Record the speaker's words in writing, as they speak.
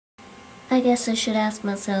I guess I should ask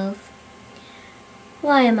myself,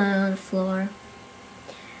 why am I on the floor?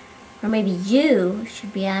 Or maybe you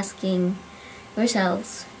should be asking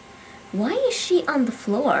yourselves, why is she on the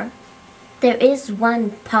floor? There is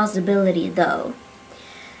one possibility though.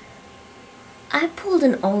 I pulled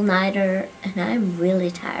an all-nighter and I'm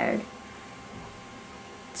really tired.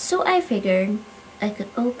 So I figured I could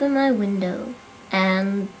open my window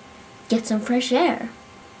and get some fresh air.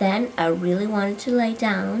 Then I really wanted to lay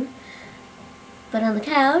down, but on the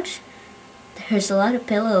couch there's a lot of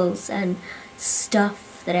pillows and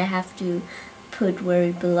stuff that I have to put where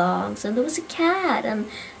it belongs. And there was a cat, and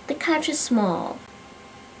the couch is small.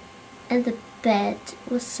 And the bed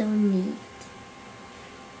was so neat.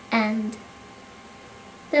 And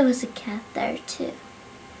there was a cat there too.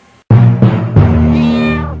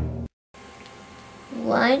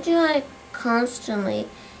 Why do I constantly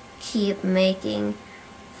keep making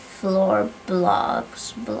floor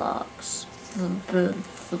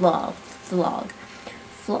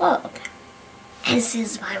Flog. And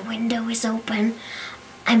since my window is open,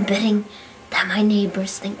 I'm betting that my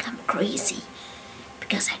neighbors think I'm crazy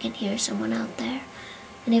because I can hear someone out there.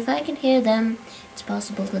 And if I can hear them, it's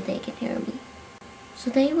possible that they can hear me. So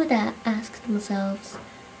they would ask themselves,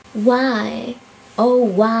 why, oh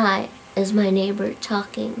why, is my neighbor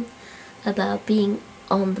talking about being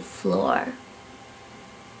on the floor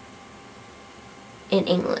in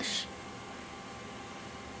English?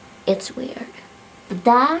 It's weird.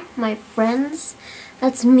 That, my friends,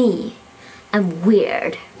 that's me. I'm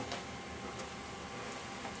weird.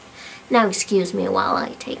 Now excuse me while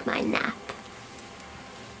I take my nap.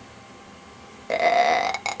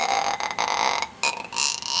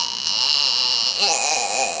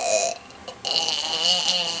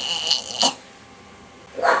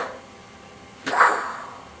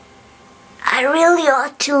 I really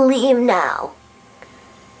ought to leave now.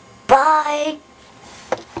 Bye.